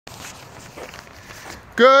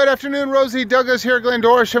Good afternoon, Rosie. Douglas here at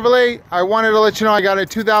Glendora Chevrolet. I wanted to let you know I got a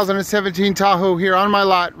 2017 Tahoe here on my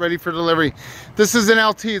lot ready for delivery. This is an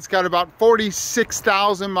LT. It's got about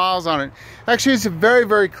 46,000 miles on it. Actually, it's a very,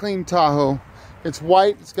 very clean Tahoe. It's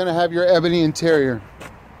white. It's going to have your ebony interior.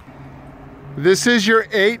 This is your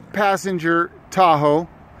 8-passenger Tahoe.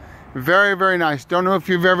 Very, very nice. Don't know if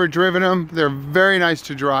you've ever driven them. They're very nice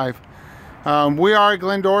to drive. We are at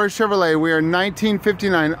Glendora Chevrolet. We are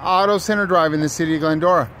 1959 Auto Center Drive in the city of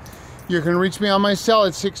Glendora. You can reach me on my cell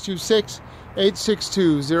at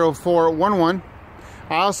 626-862-0411.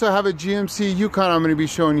 I also have a GMC Yukon I'm going to be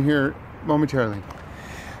showing you here momentarily.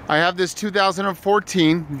 I have this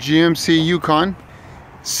 2014 GMC Yukon,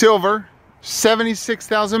 silver,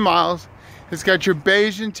 76,000 miles. It's got your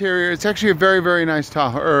beige interior. It's actually a very, very nice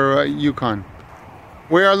Tahoe, or Yukon.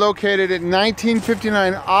 We are located at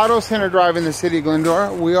 1959 Auto Center Drive in the city of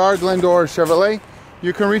Glendora. We are Glendora Chevrolet.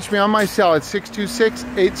 You can reach me on my cell at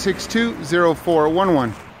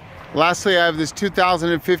 626-862-0411. Lastly, I have this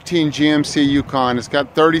 2015 GMC Yukon. It's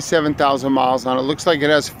got 37,000 miles on it. Looks like it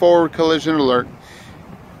has forward collision alert.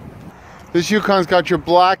 This Yukon's got your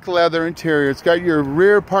black leather interior. It's got your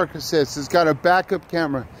rear park assist. It's got a backup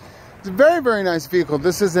camera. It's a very, very nice vehicle.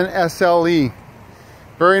 This is an SLE.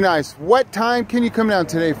 Very nice. What time can you come down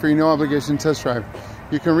today for your no obligation test drive?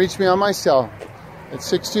 You can reach me on my cell at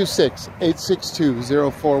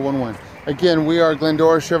 626-862-0411. Again, we are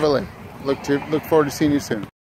Glendora Chevrolet. Look forward to seeing you soon.